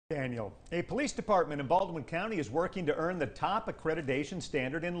Daniel, a police department in Baldwin County is working to earn the top accreditation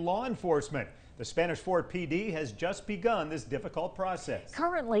standard in law enforcement. The Spanish Fort PD has just begun this difficult process.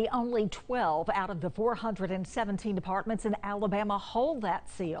 Currently, only 12 out of the 417 departments in Alabama hold that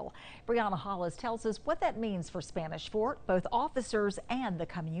seal. Brianna Hollis tells us what that means for Spanish Fort, both officers and the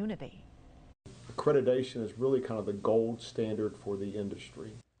community. Accreditation is really kind of the gold standard for the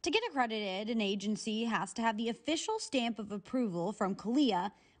industry. To get accredited, an agency has to have the official stamp of approval from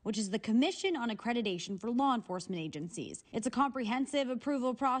CALEA, which is the Commission on Accreditation for Law Enforcement Agencies. It's a comprehensive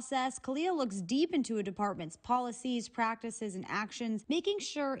approval process. CALEA looks deep into a department's policies, practices, and actions, making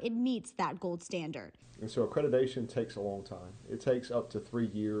sure it meets that gold standard. And so accreditation takes a long time. It takes up to 3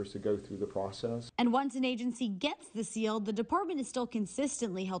 years to go through the process. And once an agency gets the seal, the department is still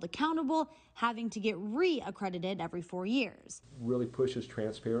consistently held accountable, having to get re-accredited every 4 years. Really pushes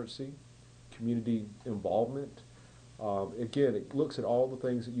transparency, community involvement. Again, it looks at all the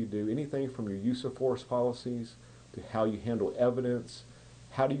things that you do, anything from your use of force policies to how you handle evidence,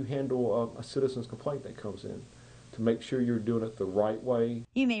 how do you handle a citizen's complaint that comes in, to make sure you're doing it the right way.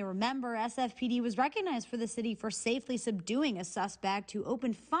 You may remember SFPD was recognized for the city for safely subduing a suspect who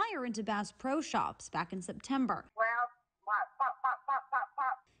opened fire into Bass Pro Shops back in September.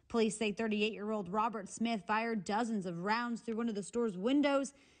 Police say 38-year-old Robert Smith fired dozens of rounds through one of the store's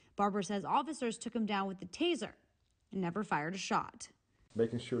windows. Barber says officers took him down with the taser and never fired a shot.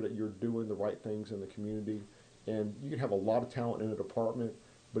 Making sure that you're doing the right things in the community, and you can have a lot of talent in a department,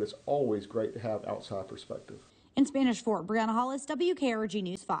 but it's always great to have outside perspective. In Spanish Fort, Brianna Hollis, WKRG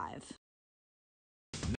News 5.